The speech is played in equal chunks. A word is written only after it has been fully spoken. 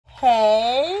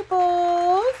Hey,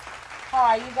 boos. How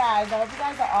are you guys? I hope you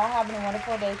guys are all having a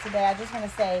wonderful day today. I just want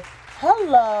to say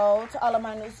hello to all of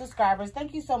my new subscribers.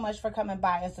 Thank you so much for coming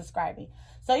by and subscribing.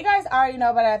 So you guys already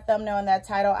know by that thumbnail and that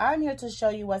title, I'm here to show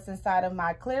you what's inside of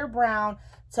my clear brown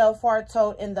Telfar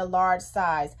tote in the large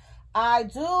size. I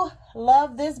do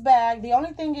love this bag. The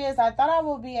only thing is I thought I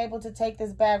would be able to take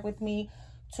this bag with me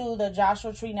to the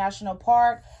Joshua Tree National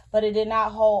Park, but it did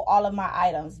not hold all of my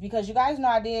items because you guys know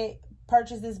I did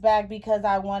purchase this bag because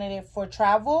I wanted it for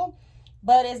travel,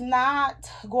 but it's not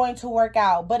going to work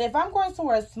out. But if I'm going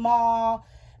somewhere small,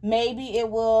 maybe it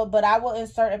will, but I will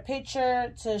insert a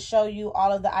picture to show you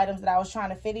all of the items that I was trying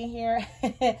to fit in here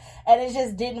and it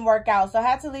just didn't work out. So I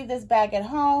had to leave this bag at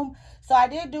home. So I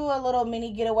did do a little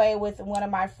mini getaway with one of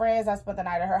my friends. I spent the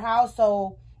night at her house,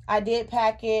 so I did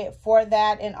pack it for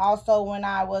that. And also when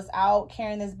I was out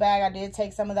carrying this bag, I did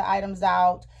take some of the items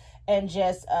out and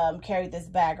just carried this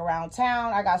bag around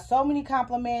town. I got so many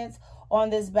compliments on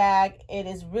this bag. It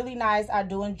is really nice. I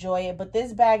do enjoy it, but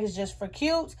this bag is just for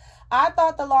cute. I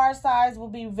thought the large size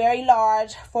would be very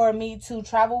large for me to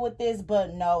travel with this,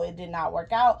 but no, it did not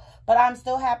work out. But I'm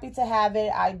still happy to have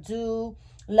it. I do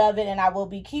love it and I will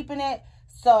be keeping it.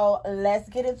 So let's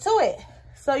get into it.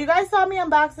 So you guys saw me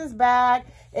unbox this bag.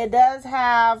 It does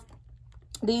have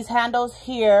these handles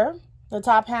here, the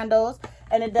top handles,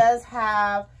 and it does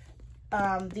have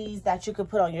these that you could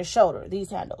put on your shoulder, these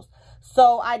handles.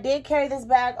 So I did carry this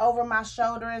bag over my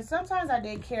shoulder, and sometimes I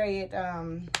did carry it,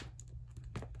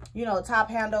 you know, top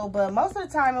handle, but most of the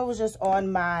time it was just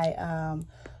on my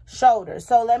shoulder.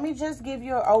 So let me just give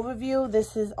you an overview.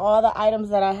 This is all the items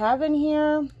that I have in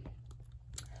here.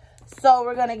 So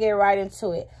we're going to get right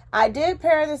into it. I did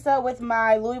pair this up with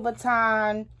my Louis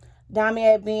Vuitton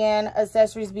Damier Ebene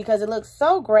accessories because it looks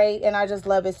so great and I just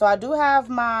love it. So I do have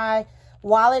my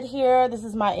wallet here. This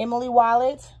is my Emily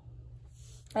wallet.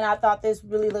 And I thought this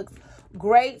really looks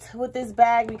great with this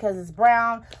bag because it's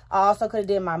brown. I also could have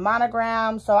did my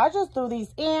monogram. So I just threw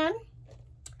these in.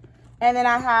 And then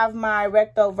I have my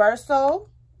Recto Verso.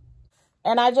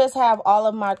 And I just have all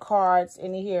of my cards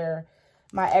in here,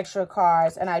 my extra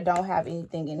cards. And I don't have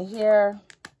anything in here.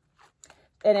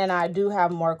 And then I do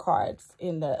have more cards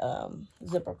in the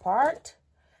zipper part.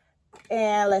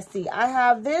 And let's see, I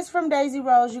have this from Daisy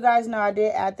Rose. You guys know I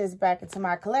did add this back into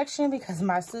my collection because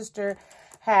my sister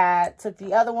took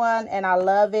the other one and I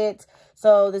love it.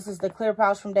 So this is the clear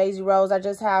pouch from Daisy Rose. I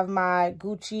just have my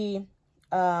Gucci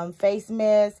face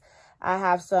mist. I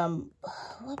have some,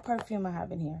 what perfume I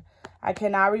have in here? I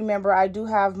cannot remember. I do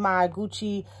have my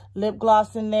Gucci lip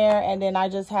gloss in there. And then I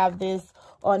just have this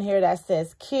on here that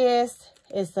says Kiss.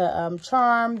 It's a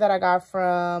charm that I got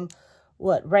from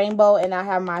Rainbow, and I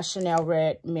have my Chanel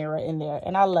red mirror in there,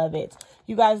 and I love it.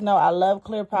 You guys know I love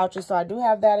clear pouches, so I do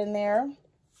have that in there.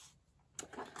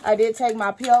 I did take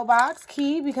my P.O.Box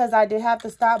key because I did have to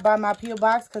stop by my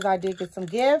P.O.Box because I did get some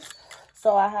gifts.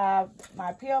 So I have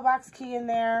my P.O.Box key in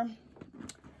there,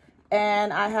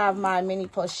 and I have my mini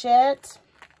pochette.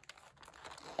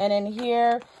 And in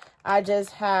here, I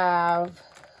just have,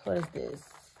 what is this?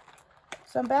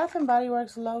 Some Bath & Body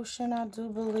Works lotion, I do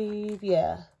believe.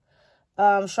 Yeah.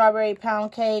 Strawberry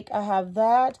pound cake. I have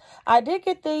that. I did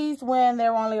get these when they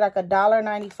were only like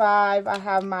 $1.95. I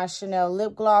have my Chanel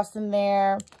lip gloss in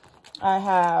there. I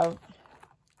have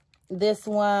this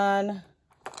one.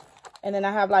 And then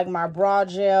I have like my bra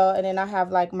gel. And then I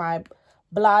have like my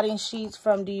blotting sheets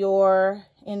from Dior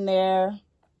in there.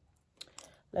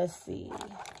 Let's see.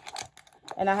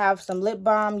 And I have some lip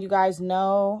balm. You guys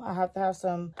know I have to have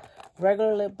some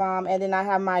regular lip balm. And then I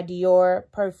have my Dior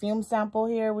perfume sample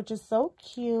here, which is so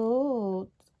cute.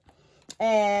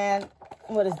 And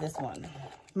what is this one?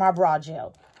 My bra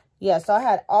gel. Yeah, so I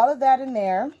had all of that in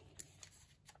there.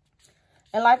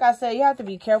 And like I said, you have to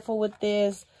be careful with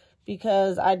this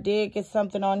because I did get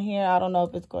something on here. I don't know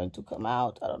if it's going to come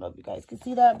out. I don't know if you guys can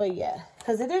see that, but yeah.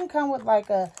 Because it didn't come with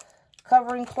like a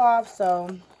covering cloth,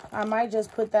 so I might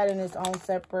just put that in its own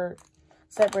separate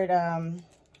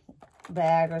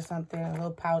bag or something, a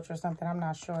little pouch or something, I'm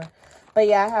not sure. But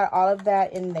yeah, I had all of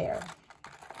that in there.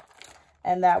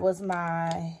 And that was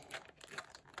my,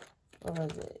 what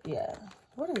was it? Yeah,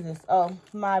 what is this? Oh,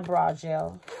 my bra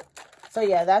gel. So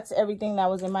yeah, that's everything that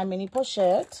was in my mini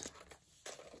pochette.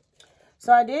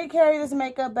 So I did carry this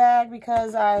makeup bag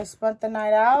because I spent the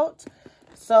night out.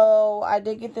 So I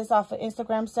did get this off of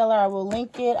Instagram seller. I will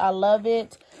link it. I love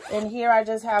it. And here I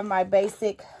just have my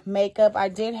basic makeup. I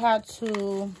did have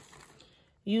to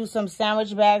use some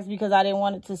sandwich bags because I didn't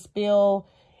want it to spill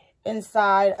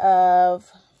inside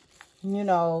of, you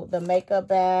know, the makeup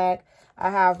bag.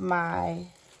 I have my,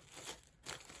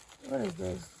 what is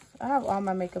this? I have all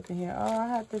my makeup in here. Oh, I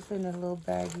have this in a little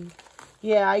baggie.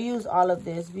 Yeah, I use all of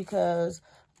this because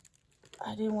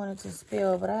I didn't want it to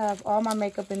spill, but I have all my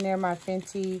makeup in there, my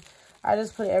Fenty. I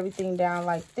just put everything down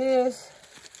like this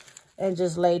and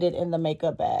just laid it in the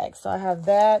makeup bag. So I have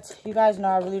that. You guys know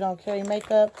I really don't carry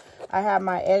makeup. I have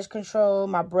my edge control,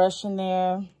 my brush in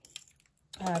there.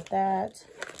 I have that.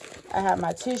 I have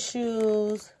my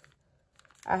tissues.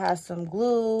 I have some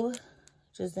glue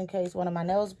just in case one of my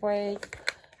nails break.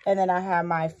 And then I have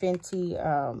my Fenty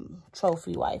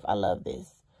trophy wipe. I love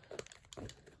this.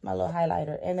 My little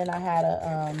highlighter. And then I had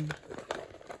a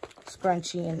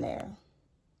scrunchie in there.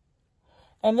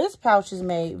 And this pouch is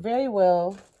made very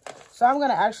well. So I'm going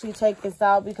to actually take this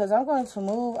out because I'm going to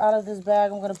move out of this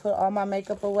bag. I'm going to put all my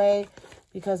makeup away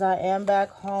because I am back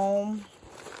home.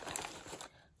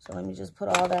 So let me just put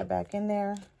all that back in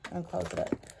there and close it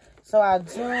up. So I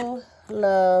do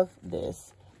love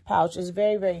this pouch. It's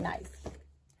very, very nice.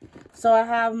 So I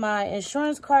have my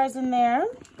insurance cards in there,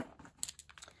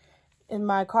 in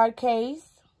my card case.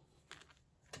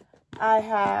 I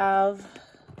have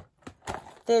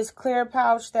this clear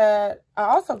pouch that I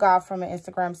also got from an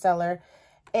Instagram seller.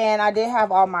 And I did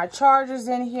have all my chargers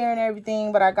in here and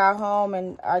everything, but I got home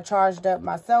and I charged up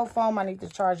my cell phone. I need to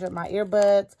charge up my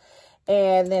earbuds.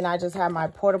 And then I just have my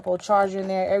portable charger in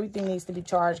there. Everything needs to be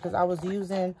charged because I was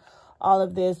using all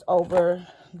of this over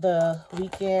the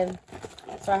weekend.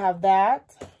 So I have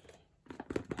that.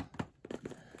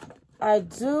 I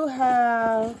do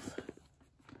have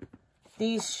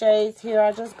these shades here.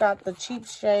 I just got the cheap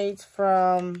shades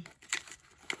from,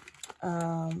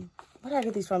 where did I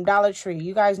get these from? Dollar Tree.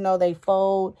 You guys know they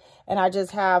fold. And I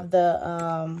just have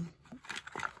the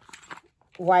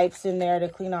wipes in there to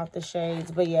clean off the shades.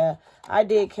 But yeah, I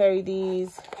did carry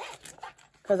these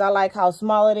because I like how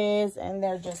small it is. And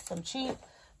they're just some cheap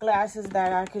glasses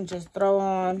that I can just throw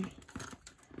on.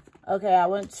 Okay, I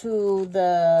went to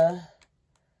the,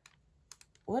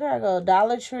 where did I go?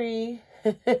 Dollar Tree.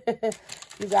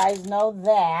 You guys know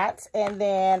that. And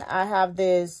then I have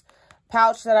this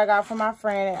pouch that I got from my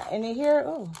friend. And in here,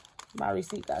 oh, my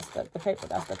receipt got stuck. The paper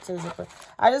got stuck to the zipper.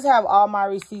 I just have all my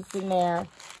receipts in there.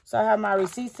 So I have my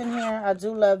receipts in here. I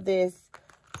do love this.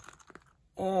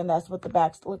 And that's what the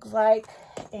back looks like.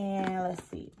 And let's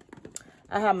see.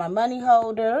 I have my money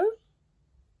holder.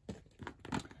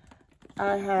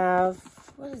 I have,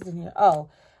 what is in here? Oh,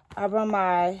 I brought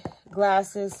my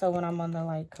glasses so when I'm on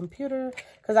the computer,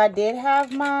 because I did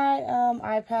have my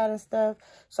iPad and stuff.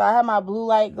 So I have my blue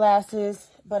light glasses,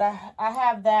 but I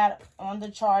have that on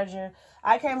the charger.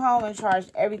 I came home and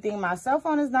charged everything. My cell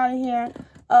phone is not in here.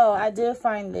 Oh, I did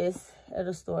find this at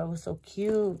a store. It was so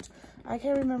cute. I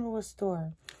can't remember what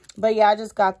store. But yeah, I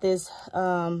just got this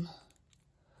Starbucks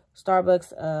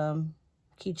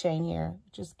keychain here.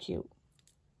 Just cute.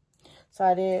 So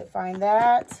I did find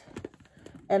that.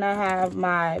 And I have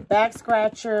my back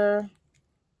scratcher.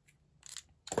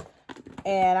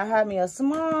 And I have me a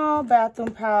small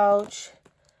bathroom pouch.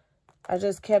 I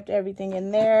just kept everything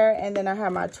in there. And then I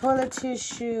have my toilet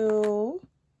tissue.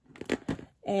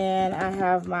 And I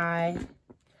have my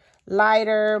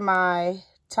lighter, my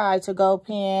Tide to Go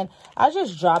pen. I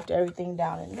just dropped everything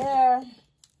down in there.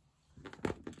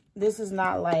 This is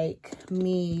not like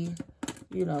me,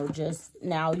 you know, just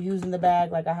now using the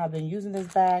bag like I have been using this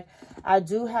bag. I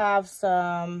do have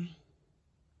some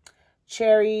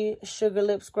cherry sugar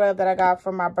lip scrub that I got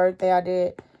for my birthday. I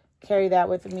did carry that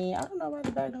with me. I don't know why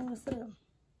the bag don't want to sit.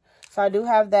 So I do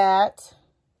have that.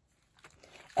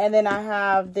 And then I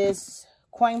have this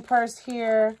coin purse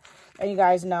here. And you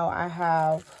guys know I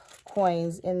have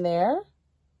coins in there.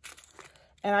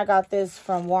 And I got this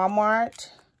from Walmart.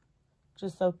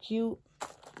 Just so cute.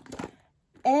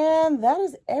 And that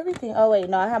is everything. Oh, wait.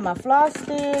 No, I have my floss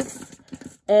sticks.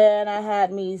 And I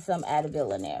had me some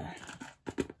Advil in there.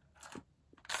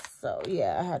 So,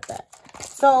 yeah, I had that.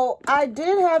 So, I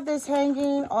did have this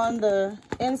hanging on the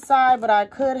inside, but I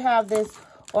could have this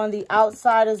on the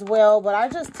outside as well. But I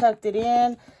just tucked it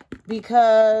in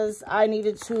because I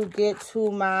needed to get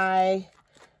to my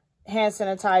hand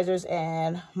sanitizers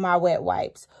and my wet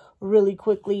wipes really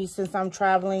quickly since I'm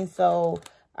traveling. So,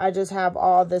 I just have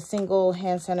all the single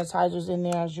hand sanitizers in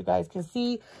there, as you guys can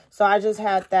see. So, I just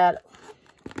had that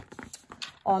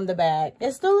on the bag.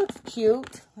 It still looks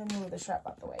cute. Let me move the strap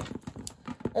out the way.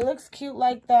 It looks cute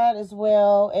like that as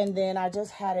well. And then I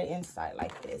just had it inside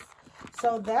like this.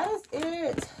 So that is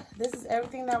it. This is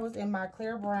everything that was in my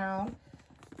clear brown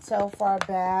Telfar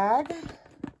bag.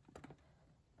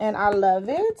 And I love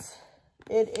it.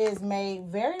 It is made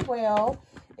very well.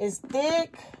 It's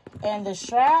thick. And the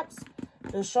straps,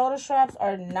 the shoulder straps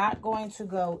are not going to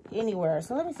go anywhere.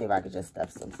 So let me see if I could just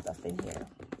stuff some stuff in here.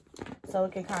 so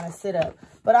it can kind of sit up.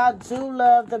 But I do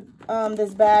love the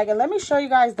this bag. And let me show you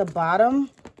guys the bottom.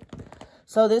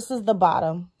 So this is the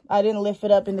bottom. I didn't lift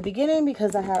it up in the beginning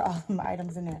because I had all of my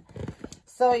items in there.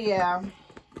 So yeah,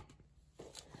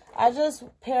 I just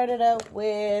paired it up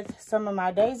with some of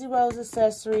my Daisy Rose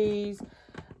accessories,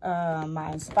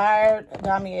 my inspired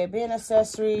Damier Ben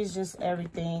accessories, just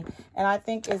everything. And I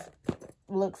think it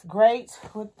looks great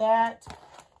with that.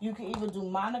 You can even do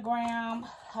monogram.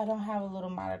 I don't have a little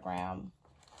monogram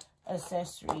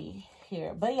accessory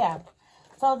here, but yeah.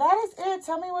 So that is it.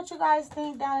 Tell me what you guys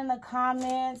think down in the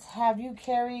comments. Have you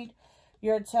carried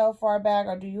your Telfar bag,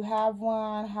 or do you have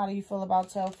one? How do you feel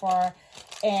about Telfar?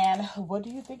 And what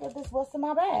do you think of this What's in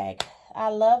My Bag? I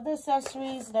love the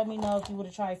accessories. Let me know if you would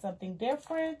have tried something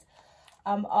different.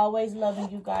 I'm always loving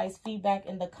you guys' feedback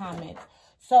in the comments.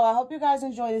 So I hope you guys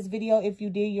enjoyed this video. If you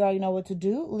did, you already know what to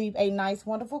do. Leave a nice,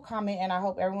 wonderful comment. And I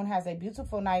hope everyone has a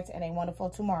beautiful night and a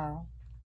wonderful tomorrow.